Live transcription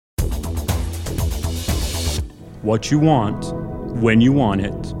What you want, when you want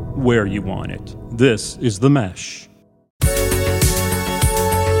it, where you want it. This is The Mesh.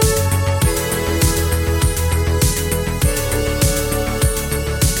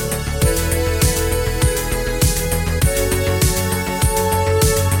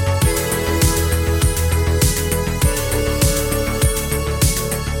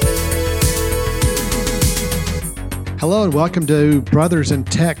 Hello and welcome to Brothers in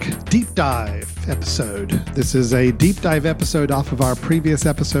Tech Deep Dive episode. This is a deep dive episode off of our previous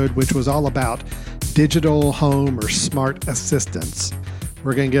episode, which was all about digital home or smart assistants.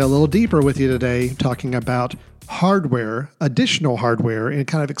 We're going to get a little deeper with you today, talking about hardware, additional hardware, and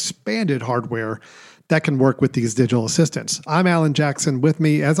kind of expanded hardware that can work with these digital assistants. I'm Alan Jackson. With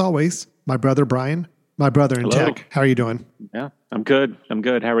me, as always, my brother Brian, my brother in Hello. tech. How are you doing? Yeah, I'm good.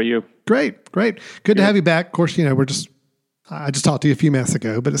 How are you? Great. Good to have you back. Of course, I just talked to you a few minutes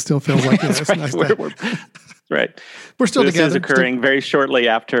ago, but it still feels like it's right. nice. That's right. We're still this together. This is occurring very shortly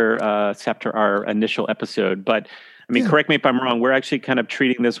after our initial episode. But I mean, Correct me if I'm wrong. We're actually kind of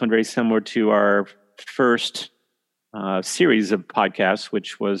treating this one very similar to our first series of podcasts,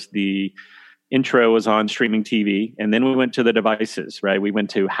 which was the intro was on streaming TV, and then we went to the devices. Right? We went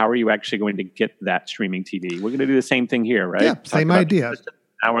to how are you actually going to get that streaming TV? We're going to do the same thing here, right? Yeah, same idea.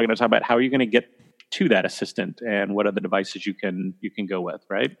 Now we're going to talk about how are you going to get to that assistant and what are the devices you can go with,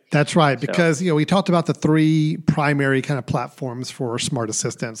 right? That's right, because we talked about the three primary kind of platforms for smart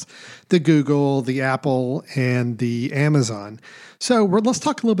assistants: the Google, the Apple, and the Amazon. So let's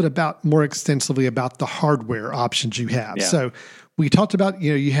talk a little bit more extensively about the hardware options you have. Yeah. So we talked about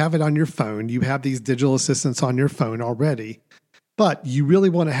you have it on your phone, you have these digital assistants on your phone already, but you really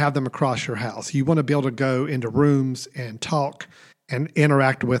want to have them across your house. You want to be able to go into rooms and talk and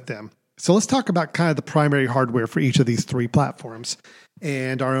interact with them. So let's talk about kind of the primary hardware for each of these three platforms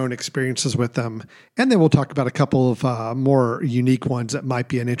and our own experiences with them. And then we'll talk about a couple of more unique ones that might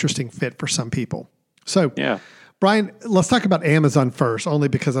be an interesting fit for some people. So, Brian, let's talk about Amazon first, only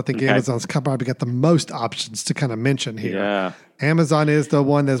because I think Amazon's probably got the most options to kind of mention here. Yeah. Amazon is the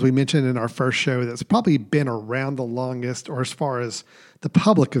one, as we mentioned in our first show, that's probably been around the longest, or as far as the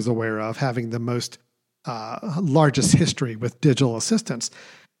public is aware of, having the most largest history with digital assistants.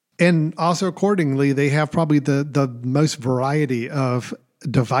 And also, accordingly, they have probably the most variety of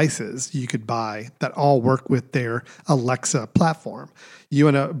devices you could buy that all work with their Alexa platform.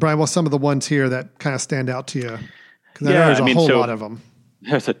 Brian, what's some of the ones here that kind of stand out to you? Because I know there's a whole lot of them.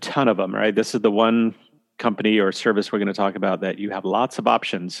 There's a ton of them, right? This is the one company or service we're going to talk about that you have lots of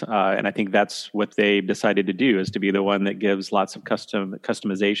options. And I think that's what they've decided to do, is to be the one that gives lots of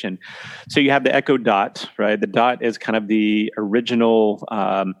customization. So you have the Echo Dot, right? The Dot is kind of the original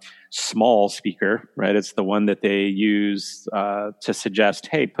small speaker, right? It's the one that they use to suggest,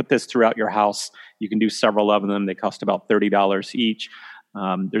 hey, put this throughout your house. You can do several of them. They cost about $30 each.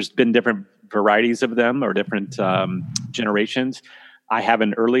 There's been different varieties of them or different generations. I have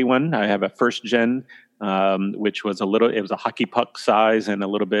an early one. I have a first gen, which was it was a hockey puck size and a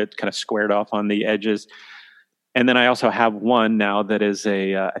little bit kind of squared off on the edges. And then I also have one now that is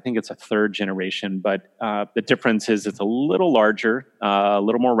I think it's a third generation, but the difference is it's a little larger, a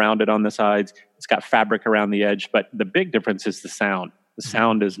little more rounded on the sides. It's got fabric around the edge, but the big difference is the sound. The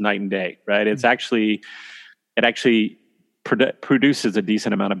sound is night and day, right? It actually produces a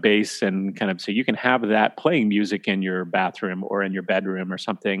decent amount of bass, and kind of, so you can have that playing music in your bathroom or in your bedroom or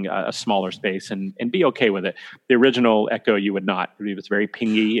something, a smaller space, and be okay with it. The original Echo, you would not. It was very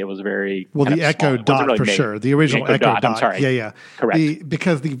pingy. It was very the Echo Dot really for sure. The original Echo Dot. I'm sorry. Yeah. Correct.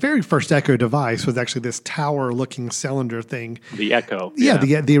 Because the very first Echo device was actually this tower-looking cylinder thing. The Echo.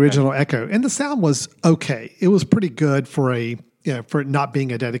 The original Echo, and the sound was okay. It was pretty good for for it not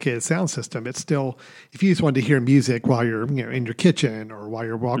being a dedicated sound system. It's still, if you just wanted to hear music while you're in your kitchen or while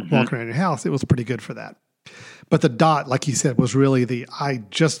you're walking around your house, it was pretty good for that. But the Dot, like you said, was really I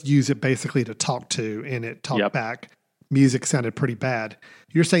just use it basically to talk to, and it talked back. Music sounded pretty bad.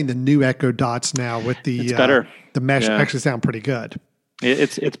 You're saying the new Echo Dots now with it's better. The mesh actually sound pretty good.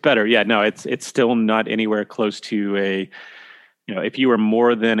 It's better. Yeah, no, it's still not anywhere close to a. If you were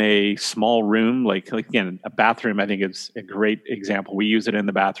more than a small room, like again, a bathroom, I think is a great example. We use it in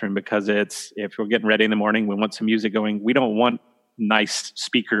the bathroom because if we're getting ready in the morning, we want some music going. We don't want nice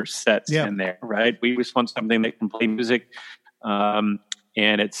speaker sets in there, right? We just want something that can play music, and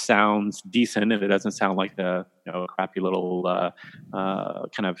it sounds decent, and it doesn't sound like the crappy little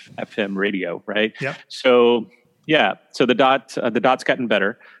kind of FM radio, right? Yeah. So the Dot's gotten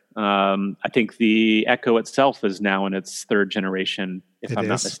better. I think the Echo itself is now in its third generation, if I'm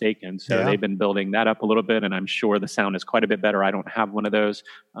not is. mistaken. So Yeah. they've been building that up a little bit, and I'm sure the sound is quite a bit better. I don't have one of those,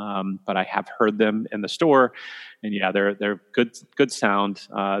 but I have heard them in the store, and yeah, they're good sound.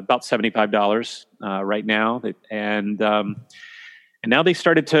 About $75 right now, and now they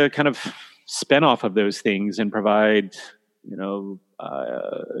started to kind of spin off of those things and provide,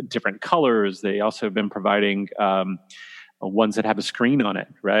 different colors. They also have been providing ones that have a screen on it,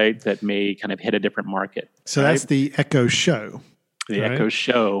 right? That may kind of hit a different market. So right? that's the Echo Show. The right? Echo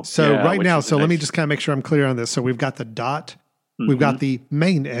Show. So yeah, right now, is so let me nice- just kind of make sure I'm clear on this. So we've got the Dot, we've got the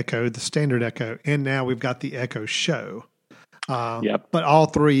main Echo, the standard Echo, and now we've got the Echo Show. Yep. But all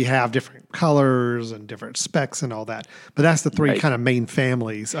three have different colors and different specs and all that. But that's the three Right. kind of main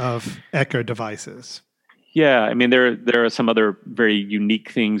families of Echo devices. Yeah, I mean there are some other very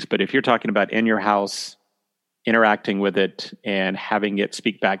unique things, but if you're talking about in your house, interacting with it and having it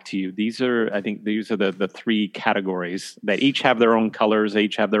speak back to you, these are the three categories that each have their own colors. They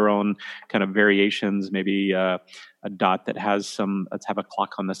each have their own kind of variations. Maybe a Dot that has let's have a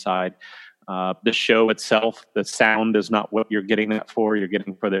clock on the side. The Show itself, the sound is not what you're getting that for. You're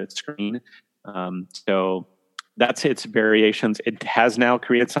getting for the screen. So that's its variations. It has now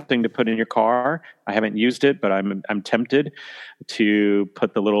created something to put in your car. I haven't used it, but I'm tempted to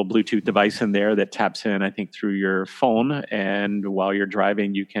put the little Bluetooth device in there that taps in, I think, through your phone. And while you're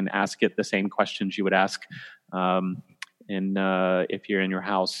driving, you can ask it the same questions you would ask if you're in your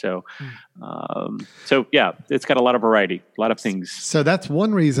house. So yeah, it's got a lot of variety, a lot of things. So that's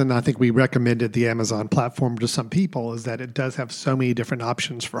one reason I think we recommended the Amazon platform to some people, is that it does have so many different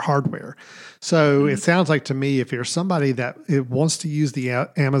options for hardware. So it sounds like to me, if you're somebody that wants to use the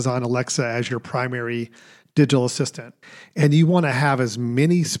Amazon Alexa as your primary digital assistant, and you want to have as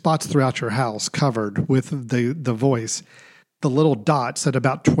many spots throughout your house covered with the voice, the little dots at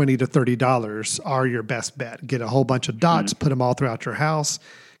about $20 to $30 are your best bet. Get a whole bunch of dots, put them all throughout your house,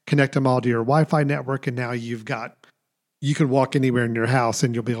 connect them all to your Wi-Fi network, and now you can walk anywhere in your house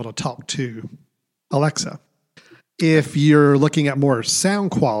and you'll be able to talk to Alexa. If you're looking at more sound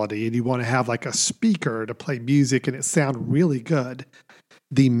quality and you want to have like a speaker to play music and it sound really good,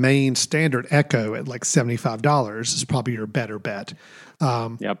 the main standard Echo at like $75 is probably your better bet.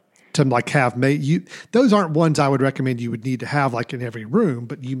 Yep. To like have those aren't ones I would recommend you would need to have like in every room,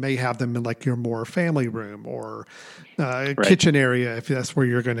 but you may have them in like your more family room or kitchen area if that's where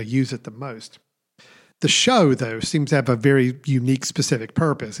you're going to use it the most. The Show, though, seems to have a very unique, specific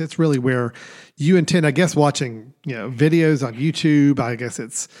purpose. It's really where you intend, I guess, watching videos on YouTube. I guess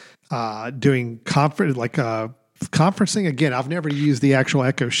it's doing conferencing. Again, I've never used the actual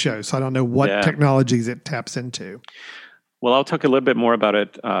Echo Show, so I don't know what technologies it taps into. Well, I'll talk a little bit more about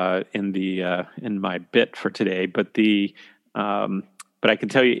it in my bit for today. But but I can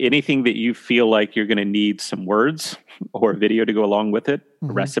tell you anything that you feel like you're going to need some words or video to go along with it,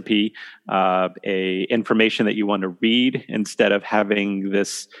 a recipe, information that you want to read instead of having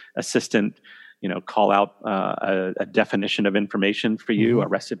this assistant, call out a definition of information for you, a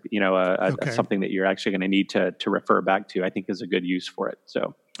recipe, something that you're actually going to need to refer back to, I think is a good use for it.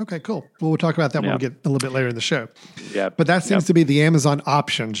 So. Okay, cool. Well, we'll talk about that when we get a little bit later in the show. Yeah. But that seems to be the Amazon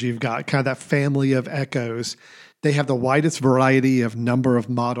options. You've got kind of that family of Echoes. They have the widest variety of number of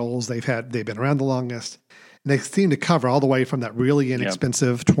models they've been around the longest. And they seem to cover all the way from that really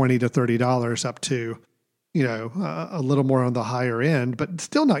inexpensive $20 to $30 up to, a little more on the higher end, but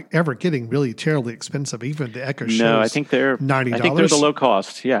still not ever getting really terribly expensive. Even the Echo Shows. No, I think they're $90. I think they're the low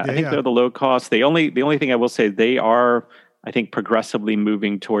cost. Yeah, I think they're the low cost. The only thing I will say, they are, I think, progressively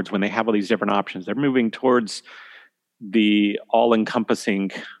moving towards, when they have all these different options, they're moving towards the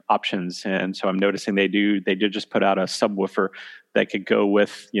all-encompassing options. And so I'm noticing they did just put out a subwoofer that could go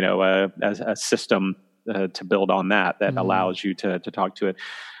with, a system to build on that allows you to talk to it.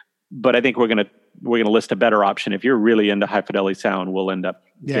 But I think we're going to list a better option. If you're really into high fidelity sound, we'll end up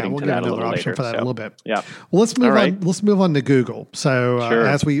getting to that a little later. For that a little bit. Yeah. Well, let's move on. Let's move on to Google. So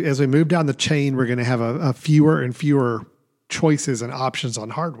as we move down the chain, we're going to have a fewer and fewer choices and options on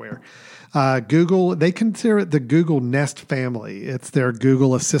hardware. Google, they consider it the Google Nest family. It's their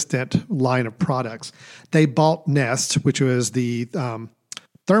Google Assistant line of products. They bought Nest, which was the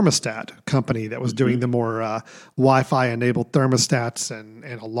thermostat company that was doing the more Wi-Fi enabled thermostats and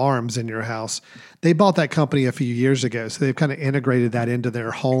alarms in your house. They bought that company a few years ago. So they've kind of integrated that into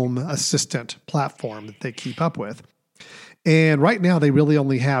their home assistant platform that they keep up with. And right now they really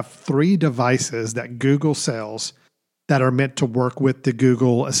only have 3 devices that Google sells that are meant to work with the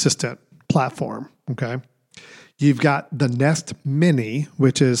Google Assistant platform. Okay. You've got the Nest Mini,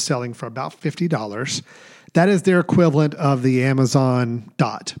 which is selling for about $50. That is their equivalent of the Amazon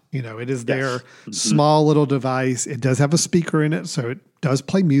Dot. It is their small little device. It does have a speaker in it, so it does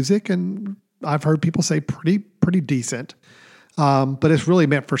play music, and I've heard people say pretty decent. But it's really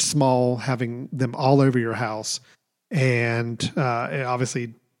meant for small, having them all over your house. And it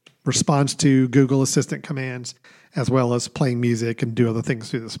obviously responds to Google Assistant commands as well as playing music and do other things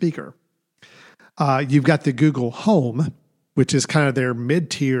through the speaker. You've got the Google Home, which is kind of their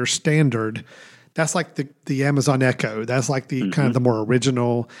mid-tier standard. That's like the Amazon Echo. That's like the kind of the more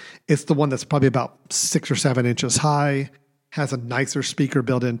original. It's the one that's probably about 6 or 7 inches high, has a nicer speaker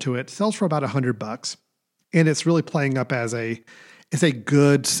built into it, sells for about $100. And it's really playing up as it's a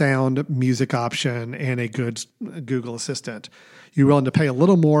good sound music option and a good Google Assistant. You're willing to pay a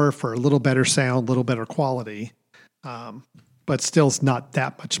little more for a little better sound, a little better quality, but still it's not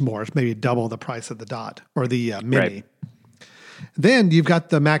that much more. It's maybe double the price of the Dot or the Mini. Right. Then you've got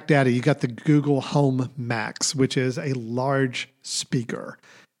the Mac Daddy. You've got the Google Home Max, which is a large speaker.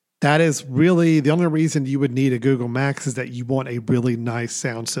 That is really the only reason you would need a Google Max is that you want a really nice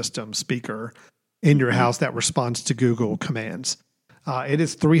sound system speaker in your house that responds to Google commands. It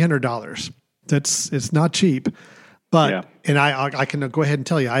is $300. It's not cheap, but and I can go ahead and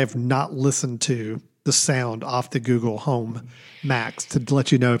tell you I have not listened to the sound off the Google Home Max to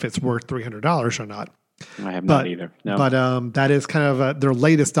let you know if it's worth $300 or not. I have not either. No. But that is kind of their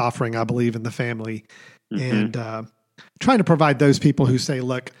latest offering, I believe, in the family, and trying to provide those people who say,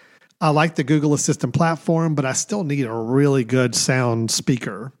 "Look, I like the Google Assistant platform, but I still need a really good sound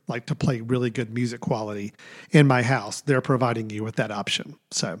speaker, like to play really good music quality in my house." They're providing you with that option.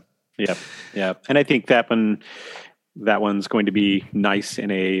 So, yeah, and I think that one's going to be nice in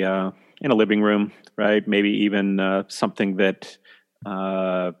a living room, right? Maybe even something that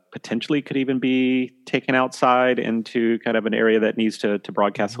potentially could even be taken outside into kind of an area that needs to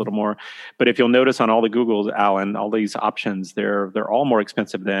broadcast a little more. But if you'll notice on all the Googles, Alan, all these options, they're all more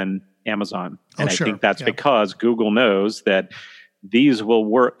expensive than Amazon. And I think that's because Google knows that these will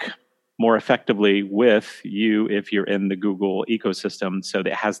work more effectively with you if you're in the Google ecosystem. So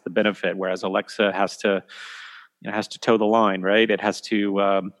that has the benefit, whereas Alexa has to toe the line, right? It has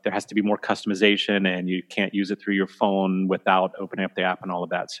to there has to be more customization, and you can't use it through your phone without opening up the app and all of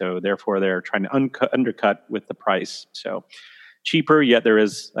that. So therefore, they're trying to undercut with the price. So cheaper, yet there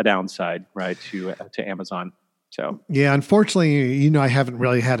is a downside, right, to Amazon. So yeah, unfortunately, I haven't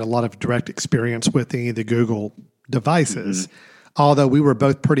really had a lot of direct experience with any of the Google devices. Although we were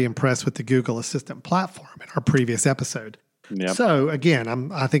both pretty impressed with the Google Assistant platform in our previous episode. Yep. So again,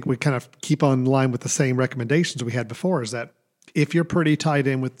 I think we kind of keep on line with the same recommendations we had before, is that if you're pretty tied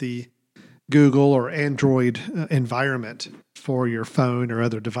in with the Google or Android environment for your phone or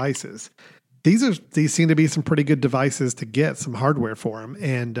other devices, these seem to be some pretty good devices to get some hardware for them.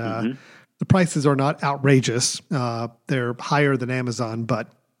 And the prices are not outrageous. They're higher than Amazon, but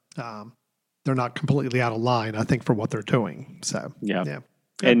they're not completely out of line, I think, for what they're doing. So, yeah.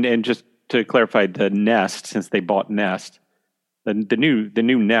 And just to clarify, the Nest, since they bought Nest, the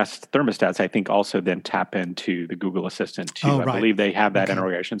new Nest thermostats, I think, also then tap into the Google Assistant too. I believe they have that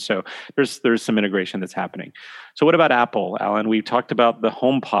integration. So there's some integration that's happening. So what about Apple, Alan? We talked about the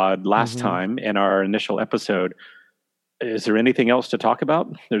HomePod last time in our initial episode. Is there anything else to talk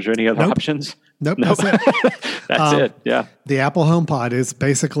about? Is there any other options? Nope. That's it. That's it. Yeah. The Apple HomePod is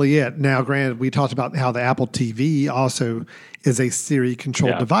basically it. Now, granted, we talked about how the Apple TV also is a Siri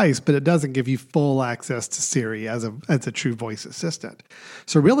controlled device, but it doesn't give you full access to Siri as a true voice assistant.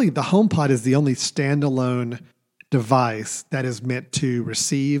 So really, the HomePod is the only standalone device that is meant to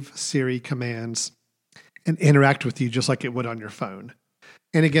receive Siri commands and interact with you just like it would on your phone.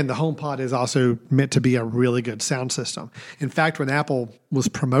 And again, the HomePod is also meant to be a really good sound system. In fact, when Apple was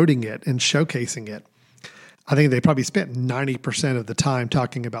promoting it and showcasing it, I think they probably spent 90% of the time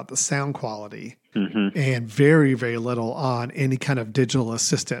talking about the sound quality and very, very little on any kind of digital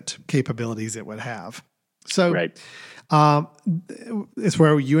assistant capabilities it would have. So it's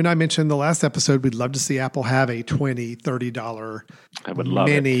where you and I mentioned in the last episode, we'd love to see Apple have a $20,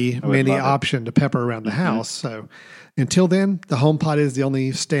 $30 mini option to pepper around the house. So until then, the HomePod is the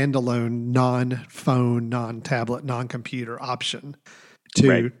only standalone non-phone, non-tablet, non-computer option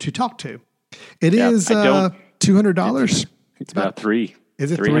to talk to. It is $200. It's about $300.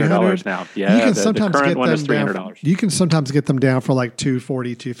 Is it $300 now? Yeah, you can the sometimes current get one them is $300. You can sometimes get them down for like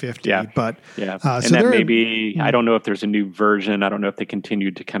 $240, $250. Yeah, but and so that may be. I don't know if there's a new version. I don't know if they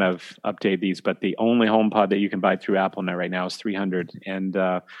continued to kind of update these, but the only HomePod that you can buy through Apple now right now is $300, and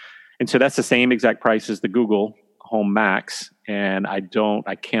so that's the same exact price as the Google Home Max. And I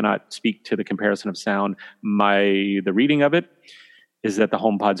cannot speak to the comparison of sound. The reading of it is that the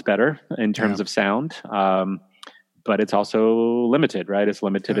HomePod's better in terms of sound, but it's also limited, right? It's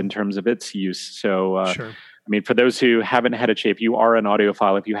limited in terms of its use. So, Sure. I mean, for those who haven't had if you are an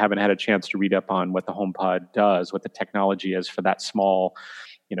audiophile, if you haven't had a chance to read up on what the HomePod does, what the technology is for that small,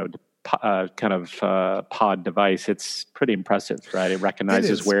 pod device, it's pretty impressive, right? It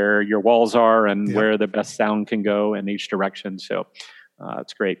recognizes where your walls are and where the best sound can go in each direction. So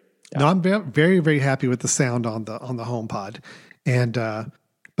it's great. Yeah. No, I'm very, very happy with the sound on the HomePod, and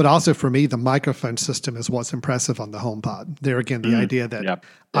but also for me, the microphone system is what's impressive on the HomePod. There again, the idea that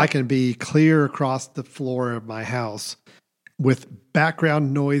I can be clear across the floor of my house with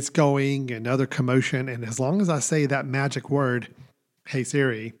background noise going and other commotion, and as long as I say that magic word, "Hey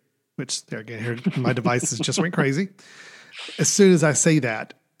Siri," which there again, here my devices just went crazy. As soon as I say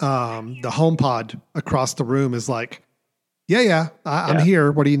that, the HomePod across the room is like, I'm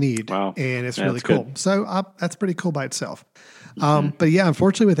here. What do you need? Wow. And it's really cool. Good. So that's pretty cool by itself. But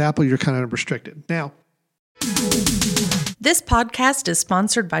unfortunately with Apple, you're kind of restricted. Now, this podcast is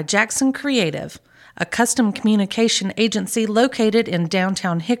sponsored by Jackson Creative, a custom communication agency located in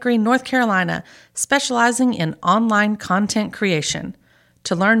downtown Hickory, North Carolina, specializing in online content creation.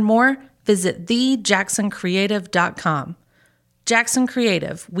 To learn more, visit thejacksoncreative.com. Jackson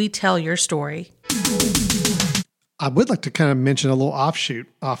Creative, we tell your story. I would like to kind of mention a little offshoot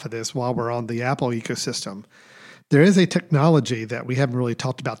off of this while we're on the Apple ecosystem. There is a technology that we haven't really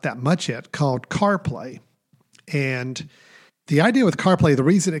talked about that much yet called CarPlay. And the idea with CarPlay, the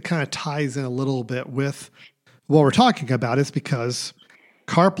reason it kind of ties in a little bit with what we're talking about is because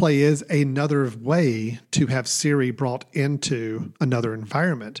CarPlay is another way to have Siri brought into another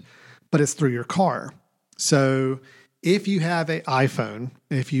environment, but it's through your car. So if you have an iPhone,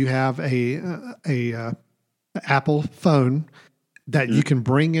 if you have a Apple phone that you can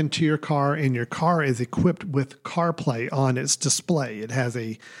bring into your car, and your car is equipped with CarPlay on its display. It has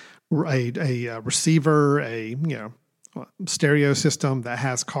a receiver, stereo system that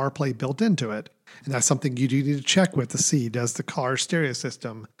has CarPlay built into it. And that's something you do need to check with to see, does the car stereo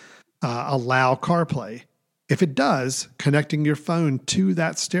system allow CarPlay? If it does, connecting your phone to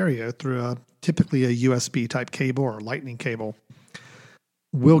that stereo through typically a USB type cable or lightning cable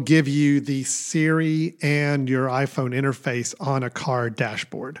will give you the Siri and your iPhone interface on a car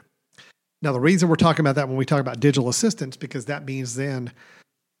dashboard. Now, the reason we're talking about that when we talk about digital assistants, because that means then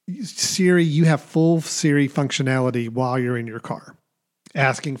Siri, you have full Siri functionality while you're in your car,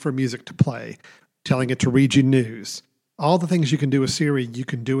 asking for music to play, telling it to read you news. All the things you can do with Siri, you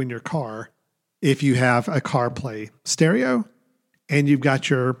can do in your car if you have a CarPlay stereo and you've got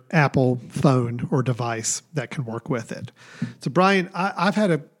your Apple phone or device that can work with it. So, Brian, I've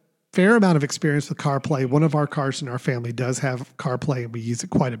had a fair amount of experience with CarPlay. One of our cars in our family does have CarPlay, and we use it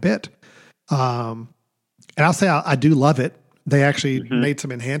quite a bit. And I'll say I do love it. They actually made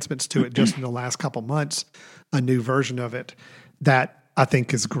some enhancements to it just in the last couple months, a new version of it that I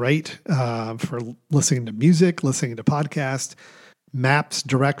think is great for listening to music, listening to podcasts, maps,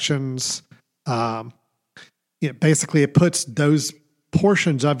 directions. Basically, it puts those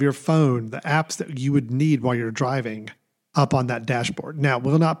portions of your phone, the apps that you would need while you're driving, up on that dashboard. Now,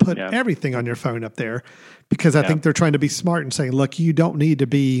 we'll not put everything on your phone up there because I think they're trying to be smart and saying, look, you don't need to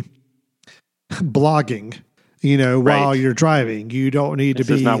be blogging, while you're driving. You don't need to be.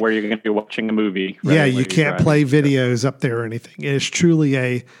 This is not where you're going to be watching a movie. Right? Yeah, you can't play videos up there or anything. It is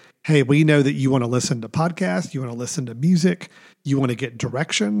truly hey, we know that you want to listen to podcasts, you want to listen to music, you want to get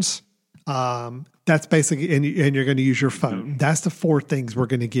directions. That's basically, and you're going to use your phone. Mm-hmm. That's the 4 things we're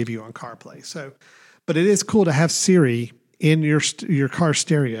going to give you on CarPlay. So, but it is cool to have Siri in your car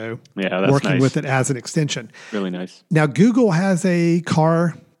stereo, working with it as an extension. Really nice. Now, Google has a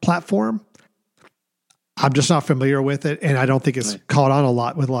car platform. I'm just not familiar with it, and I don't think it's caught on a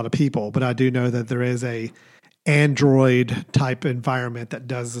lot with a lot of people, but I do know that there is a Android type environment that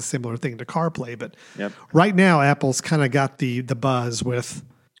does a similar thing to CarPlay. But right now, Apple's kind of got the buzz with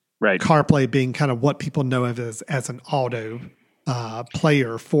CarPlay being kind of what people know of as an auto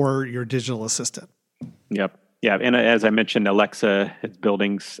player for your digital assistant. Yep. Yeah. And as I mentioned, Alexa is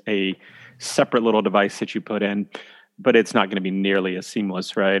building a separate little device that you put in, but it's not going to be nearly as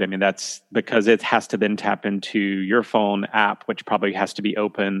seamless, right? I mean, that's because it has to then tap into your phone app, which probably has to be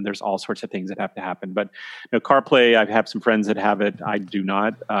open. There's all sorts of things that have to happen. But CarPlay, I have some friends that have it. I do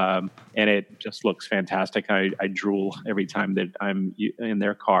not. And it just looks fantastic. I drool every time that I'm in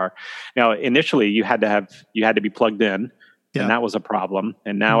their car. Now, initially, you had to be plugged in Yeah. And that was a problem.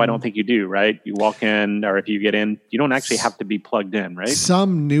 And now I don't think you do, right? You walk in, or if you get in, you don't actually have to be plugged in, right?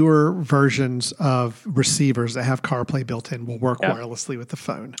 Some newer versions of receivers that have CarPlay built in will work wirelessly with the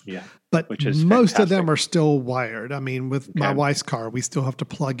phone. Yeah. But Which is most fantastic. of them are still wired. I mean, with my wife's car, we still have to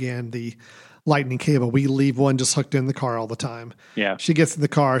plug in the lightning cable. We leave one just hooked in the car all the time. Yeah. She gets in the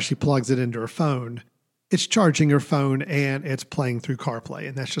car, she plugs it into her phone. It's charging her phone and it's playing through CarPlay.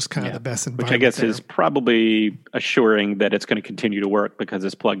 And that's just kind of the best environment. Which I guess there. is probably assuring that it's going to continue to work because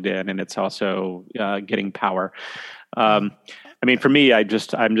it's plugged in and it's also getting power. I mean, for me, I'm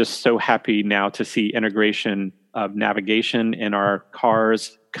just so happy now to see integration of navigation in our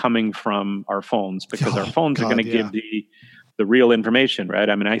cars coming from our phones, because our phones are going to give the real information, right?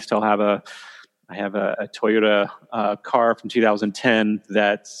 I mean, I have a Toyota car from 2010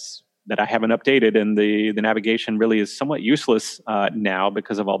 that I haven't updated, and the navigation really is somewhat useless now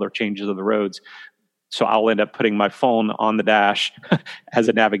because of all the changes of the roads. So I'll end up putting my phone on the dash as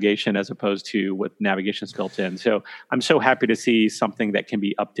a navigation as opposed to with navigation's built in. So I'm so happy to see something that can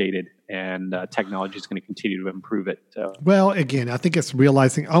be updated, and technology is going to continue to improve it. So. Well, again, I think it's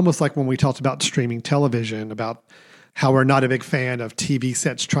realizing, almost like when we talked about streaming television, about how we're not a big fan of TV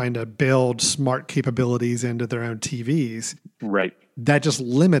sets trying to build smart capabilities into their own TVs. Right. That just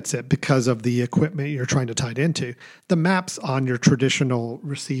limits it because of the equipment you're trying to tie it into. The maps on your traditional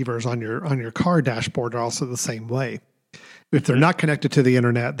receivers on your car dashboard are also the same way. If they're not connected to the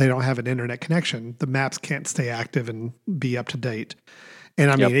internet, they don't have an internet connection, the maps can't stay active and be up to date. And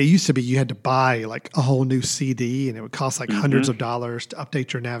I mean, it used to be you had to buy like a whole new CD, and it would cost like hundreds of dollars to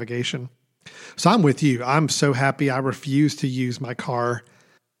update your navigation. So I'm with you. I'm so happy. I refuse to use my car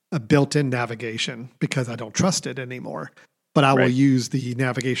built-in navigation because I don't trust it anymore. But I will use the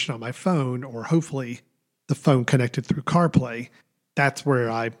navigation on my phone, or hopefully the phone connected through CarPlay. That's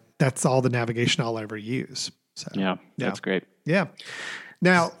all the navigation I'll ever use. So yeah, that's great. Yeah.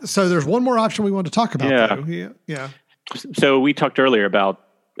 Now, so there's one more option we want to talk about. Yeah. So we talked earlier about,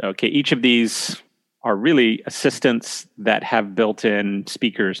 each of these are really assistants that have built-in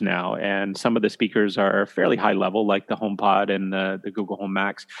speakers now. And some of the speakers are fairly high level, like the HomePod and the Google Home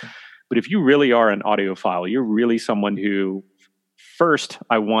Max. But if you really are an audiophile, you're really someone who, first,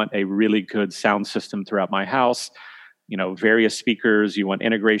 I want a really good sound system throughout my house. You know, various speakers. You want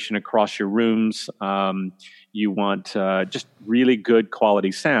integration across your rooms. You want just really good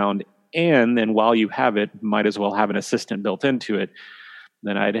quality sound. And then while you have it, might as well have an assistant built into it.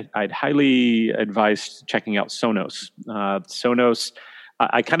 Then I'd highly advise checking out Sonos. Sonos,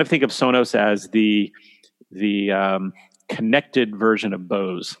 I kind of think of Sonos as the connected version of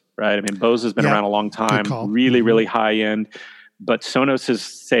Bose, right? I mean, Bose has been around a long time, really, really high end. But Sonos is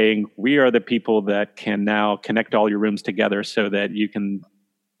saying, we are the people that can now connect all your rooms together so that you can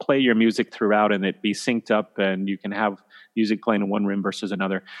play your music throughout and it be synced up, and you can have music playing in one room versus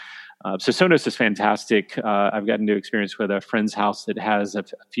another. So Sonos is fantastic. I've gotten to experience with a friend's house that has a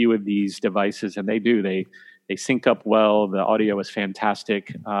few of these devices, and they sync up well. The audio is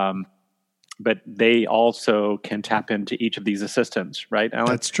fantastic. But they also can tap into each of these assistants, right, Alan?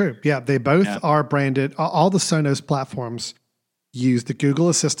 That's true. Yeah, they both are branded. All the Sonos platforms use the Google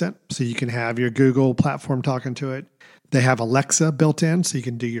Assistant, so you can have your Google platform talking to it. They have Alexa built in, so you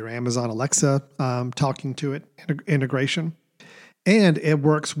can do your Amazon Alexa talking to it integration. And it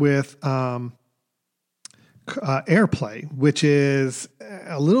works with AirPlay, which is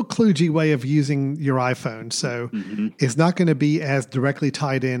a little kludgy way of using your iPhone. So it's not going to be as directly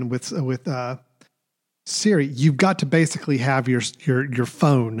tied in with Siri. You've got to basically have your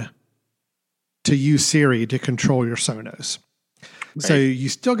phone to use Siri to control your Sonos. Right. So you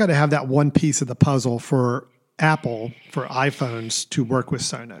still got to have that one piece of the puzzle for Apple, for iPhones, to work with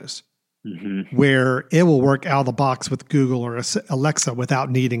Sonos. Where it will work out of the box with Google or Alexa without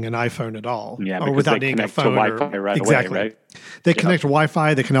needing an iPhone at all. Yeah, or without needing a phone. To Wi-Fi right exactly. away, right? They connect to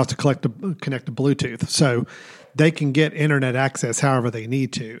Wi-Fi. They can also connect to Bluetooth. So they can get internet access however they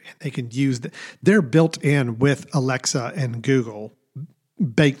need to. And they can use they're built in with Alexa and Google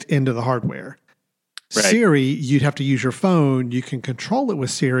baked into the hardware. Right. Siri, you'd have to use your phone. You can control it with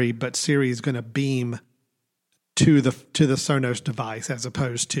Siri, but Siri is going to beam to the Sonos device as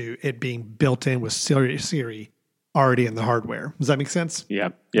opposed to it being built in with Siri already in the hardware. Does that make sense? Yeah.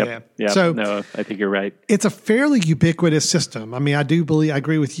 So no, I think you're right. It's a fairly ubiquitous system. I mean, I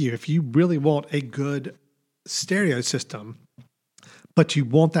agree with you. If you really want a good stereo system, but you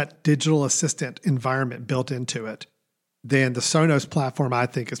want that digital assistant environment built into it, then the Sonos platform, I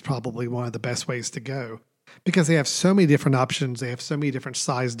think, is probably one of the best ways to go. Because they have so many different options, they have so many different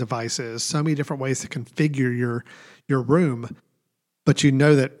size devices, so many different ways to configure your room. But you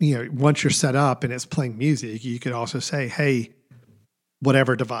know that, once you're set up and it's playing music, you could also say, hey,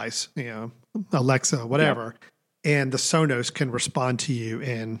 whatever device, Alexa, whatever. And the Sonos can respond to you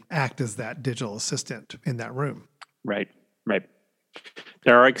and act as that digital assistant in that room. Right.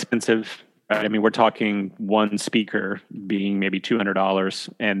 They are expensive. Right? I mean, we're talking one speaker being maybe $200,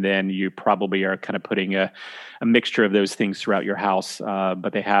 and then you probably are kind of putting a mixture of those things throughout your house.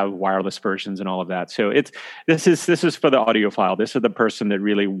 But they have wireless versions and all of that. So this is for the audiophile. This is the person that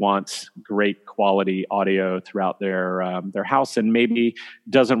really wants great quality audio throughout their house, and maybe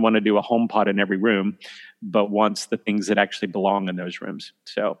doesn't want to do a HomePod in every room, but wants the things that actually belong in those rooms.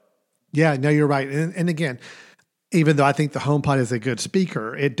 So, yeah, no, you're right. And again, even though I think the HomePod is a good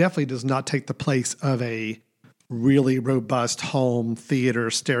speaker, it definitely does not take the place of a really robust home theater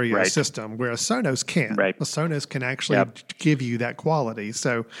stereo system, whereas Sonos can. Right. The Sonos can actually give you that quality.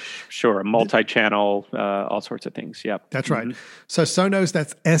 So, sure, multi-channel, all sorts of things. Yep, that's right. So Sonos,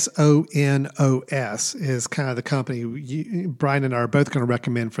 that's Sonos, is kind of the company Brian and I are both going to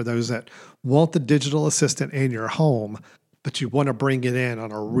recommend for those that want the digital assistant in your home, but you want to bring it in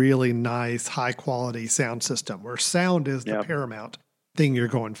on a really nice, high-quality sound system where sound is the paramount thing you're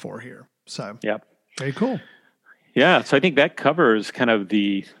going for here. So, very cool. Yeah, so I think that covers kind of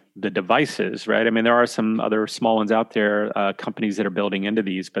the devices, right? I mean, there are some other small ones out there, companies that are building into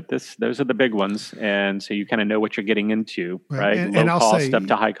these, but those are the big ones, and so you kind of know what you're getting into, right? And Low cost up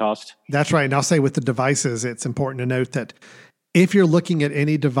to high cost. That's right, and I'll say with the devices, it's important to note that if you're looking at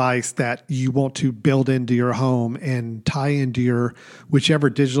any device that you want to build into your home and tie into your whichever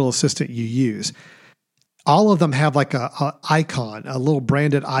digital assistant you use, all of them have like a icon, a little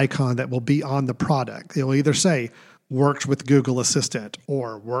branded icon that will be on the product. It'll either say works with Google Assistant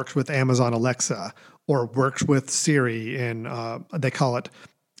or works with Amazon Alexa or works with Siri, and they call it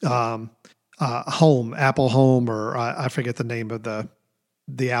Home, Apple Home, or I forget the name of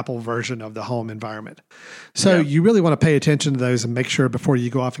the Apple version of the home environment. So you really want to pay attention to those and make sure before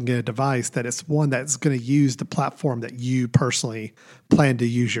you go off and get a device that it's one that's going to use the platform that you personally plan to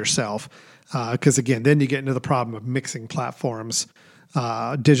use yourself. Because again, then you get into the problem of mixing platforms,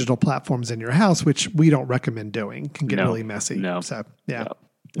 digital platforms in your house, which we don't recommend doing. Can get really messy. So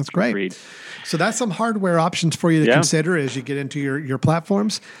that's great. Agreed. So that's some hardware options for you to consider as you get into your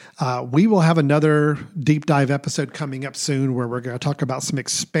platforms. We will have another deep dive episode coming up soon where we're going to talk about some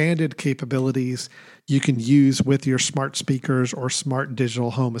expanded capabilities you can use with your smart speakers or smart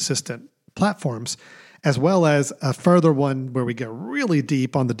digital home assistant platforms, as well as a further one where we get really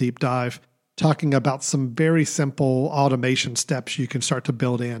deep on the deep dive, talking about some very simple automation steps you can start to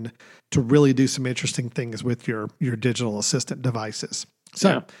build in to really do some interesting things with your digital assistant devices.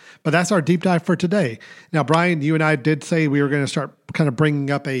 So, but that's our deep dive for today. Now, Brian, you and I did say we were going to start kind of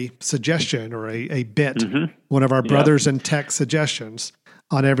bringing up a suggestion or a bit, one of our brothers in tech suggestions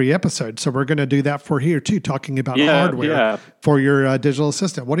on every episode. So we're going to do that for here too, talking about hardware for your digital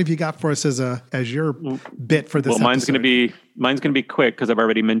assistant. What have you got for us as your bit for this episode? Mine's going to be quick because I've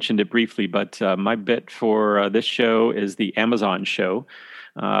already mentioned it briefly, but my bit for this show is the Amazon show,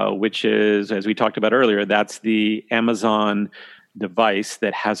 which is, as we talked about earlier, that's the Amazon device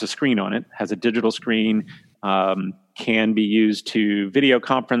that has a screen on it, has a digital screen, can be used to video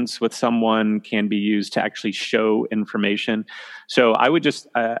conference with someone, can be used to actually show information. So I would just,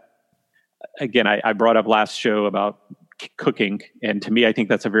 again, I brought up last show about cooking, and to me, I think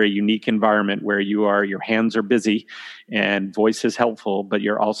that's a very unique environment where your hands are busy and voice is helpful, but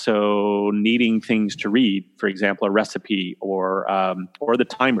you're also needing things to read, for example, a recipe or the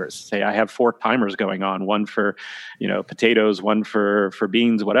timers. Say I have 4 timers going on, one for, potatoes, one for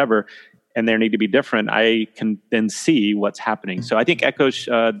beans, whatever, and they need to be different. I can then see what's happening. So I think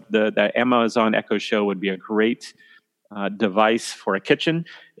the Amazon Echo Show would be a great device for a kitchen.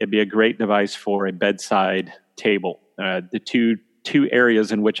 It'd be a great device for a bedside table. The two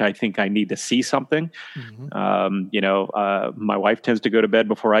areas in which I think I need to see something. My wife tends to go to bed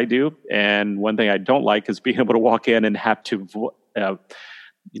before I do, and one thing I don't like is being able to walk in and have to,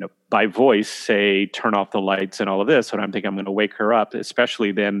 by voice say turn off the lights and all of this. And I'm thinking I'm going to wake her up.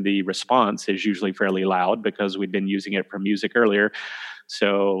 Especially then the response is usually fairly loud because we've been using it for music earlier.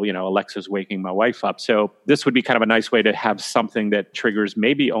 So, Alexa's waking my wife up. So this would be kind of a nice way to have something that triggers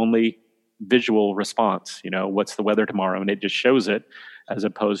maybe only visual response, what's the weather tomorrow? And it just shows it as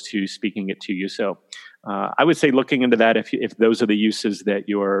opposed to speaking it to you. So I would say looking into that if those are the uses that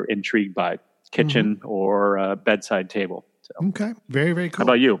you're intrigued by, kitchen or bedside table. So. Okay. Very, very cool.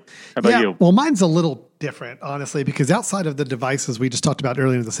 How about you? Well, mine's a little different, honestly, because outside of the devices we just talked about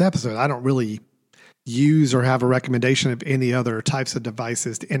earlier in this episode, I don't really use or have a recommendation of any other types of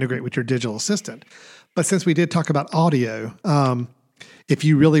devices to integrate with your digital assistant. But since we did talk about audio, If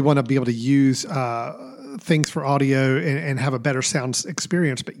you really want to be able to use things for audio and have a better sound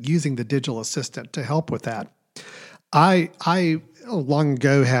experience, but using the digital assistant to help with that, I long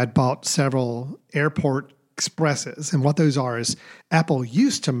ago had bought several Airport Expresses, and what those are is Apple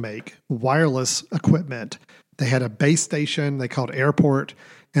used to make wireless equipment. They had a base station they called Airport,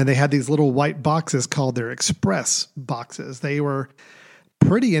 and they had these little white boxes called their Express boxes. They were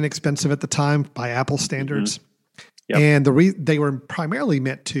pretty inexpensive at the time by Apple standards. Yep. And they were primarily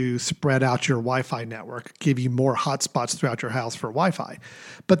meant to spread out your Wi-Fi network, give you more hotspots throughout your house for Wi-Fi.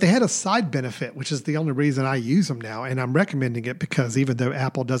 But they had a side benefit, which is the only reason I use them now. And I'm recommending it because even though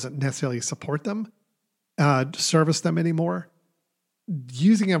Apple doesn't necessarily support them, service them anymore,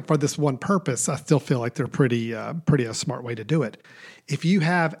 using them for this one purpose, I still feel like they're pretty a smart way to do it. If you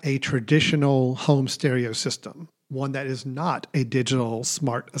have a traditional home stereo system, one that is not a digital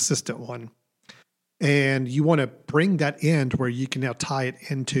smart assistant one, and you want to bring that in to where you can now tie it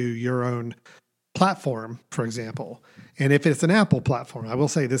into your own platform, for example. And if it's an Apple platform, I will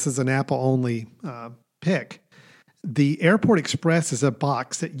say this is an Apple-only pick. The Airport Express is a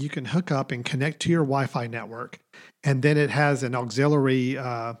box that you can hook up and connect to your Wi-Fi network. And then it has an auxiliary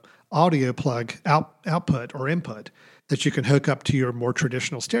audio plug output or input that you can hook up to your more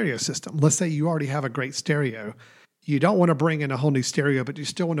traditional stereo system. Let's say you already have a great stereo. You don't want to bring in a whole new stereo, but you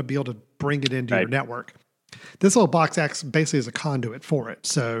still want to be able to bring it into your network. This little box acts basically as a conduit for it.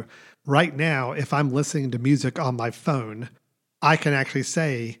 So right now, if I'm listening to music on my phone, I can actually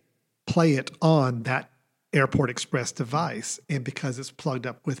say, play it on that Airport Express device. And because it's plugged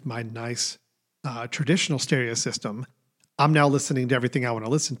up with my nice traditional stereo system, I'm now listening to everything I want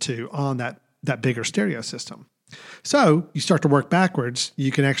to listen to on that bigger stereo system. So you start to work backwards. You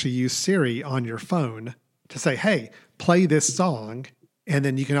can actually use Siri on your phone to say, hey, play this song. And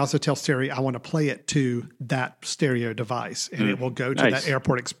then you can also tell Siri, I want to play it to that stereo device. And it will go to that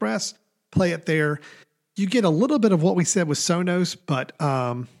Airport Express, play it there. You get a little bit of what we said with Sonos, but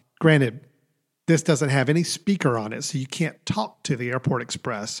granted, this doesn't have any speaker on it, so you can't talk to the Airport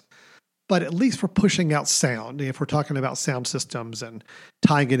Express. But at least for pushing out sound, if we're talking about sound systems and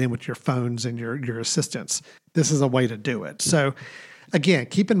tying it in with your phones and your assistants, this is a way to do it. So again,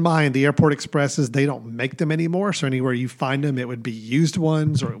 keep in mind the Airport Expresses, they don't make them anymore. So anywhere you find them, it would be used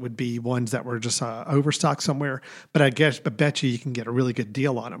ones or it would be ones that were just overstocked somewhere. But I bet you can get a really good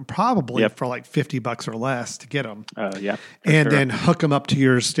deal on them, probably for like $50 or less to get them. Then hook them up to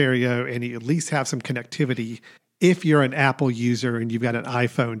your stereo and you at least have some connectivity if you're an Apple user and you've got an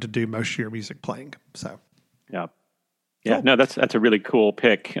iPhone to do most of your music playing. So, no, that's a really cool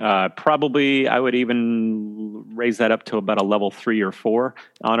pick. Probably, I would even raise that up to about a level 3 or 4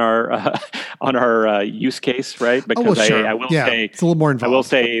 on our use case, right? Because I will say it's a little more involved. I will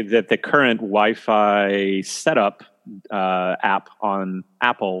say that the current Wi-Fi setup app on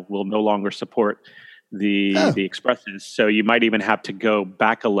Apple will no longer support the Expresses, so you might even have to go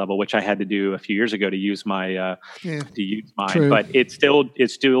back a level, which I had to do a few years ago to use my True. But it's still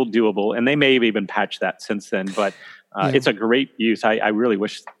doable, and they may have even patched that since then. But it's a great use. I really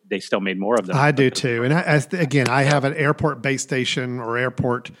wish they still made more of them. I do too, and I have an airport base station or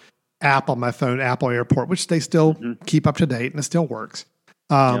airport app on my phone, Apple Airport, which they still keep up to date and it still works.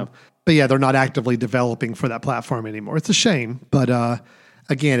 But they're not actively developing for that platform anymore. It's a shame, but.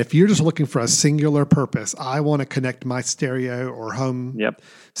 Again, if you're just looking for a singular purpose, I want to connect my stereo or home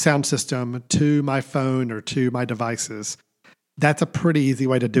sound system to my phone or to my devices. That's a pretty easy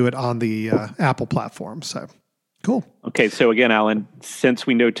way to do it on the Apple platform. So, cool. Okay, so again, Alan, since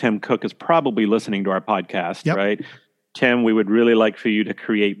we know Tim Cook is probably listening to our podcast, right? Tim, we would really like for you to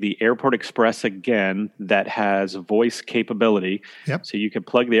create the Airport Express again that has voice capability. So you can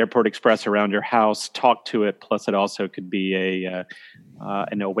plug the Airport Express around your house, talk to it, plus it also could be a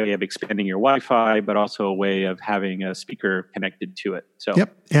way of expanding your Wi-Fi, but also a way of having a speaker connected to it. So, and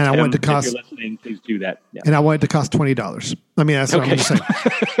Tim, I want it to cost. If you're listening, please do that. And I want it to cost $20. I mean, that's what I'm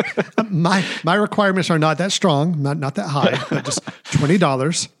saying. My requirements are not that strong, not that high, but just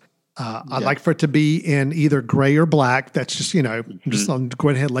 $20. I'd like for it to be in either gray or black. That's just, just I'll go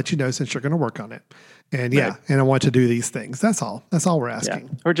ahead and let you know since you're going to work on it. And and I want to do these things. That's all we're asking.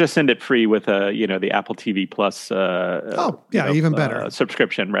 Yeah. Or just send it free with the Apple TV Plus. Even better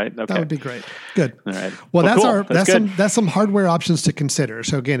subscription, right? Okay. That would be great. Good. All right. Well, cool. that's some hardware options to consider.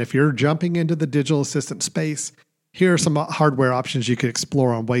 So again, if you're jumping into the digital assistant space, here are some hardware options you could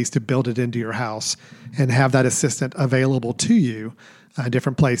explore on ways to build it into your house and have that assistant available to you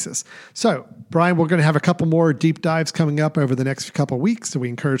different places. So, Brian, we're going to have a couple more deep dives coming up over the next couple of weeks. So we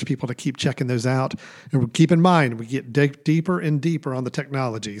encourage people to keep checking those out. And keep in mind, we get deeper and deeper on the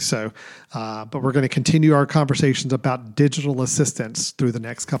technology. So, but we're going to continue our conversations about digital assistants through the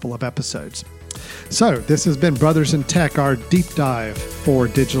next couple of episodes. So this has been Brothers in Tech, our deep dive for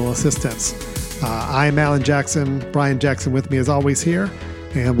digital assistants. I'm Alan Jackson, Brian Jackson with me as always here,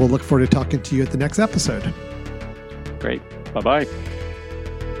 and we'll look forward to talking to you at the next episode. Great. Bye-bye.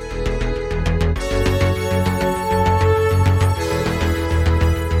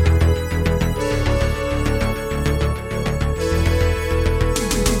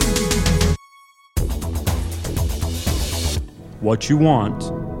 What you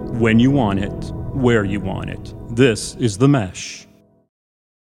want, when you want it, where you want it. This is The Mesh.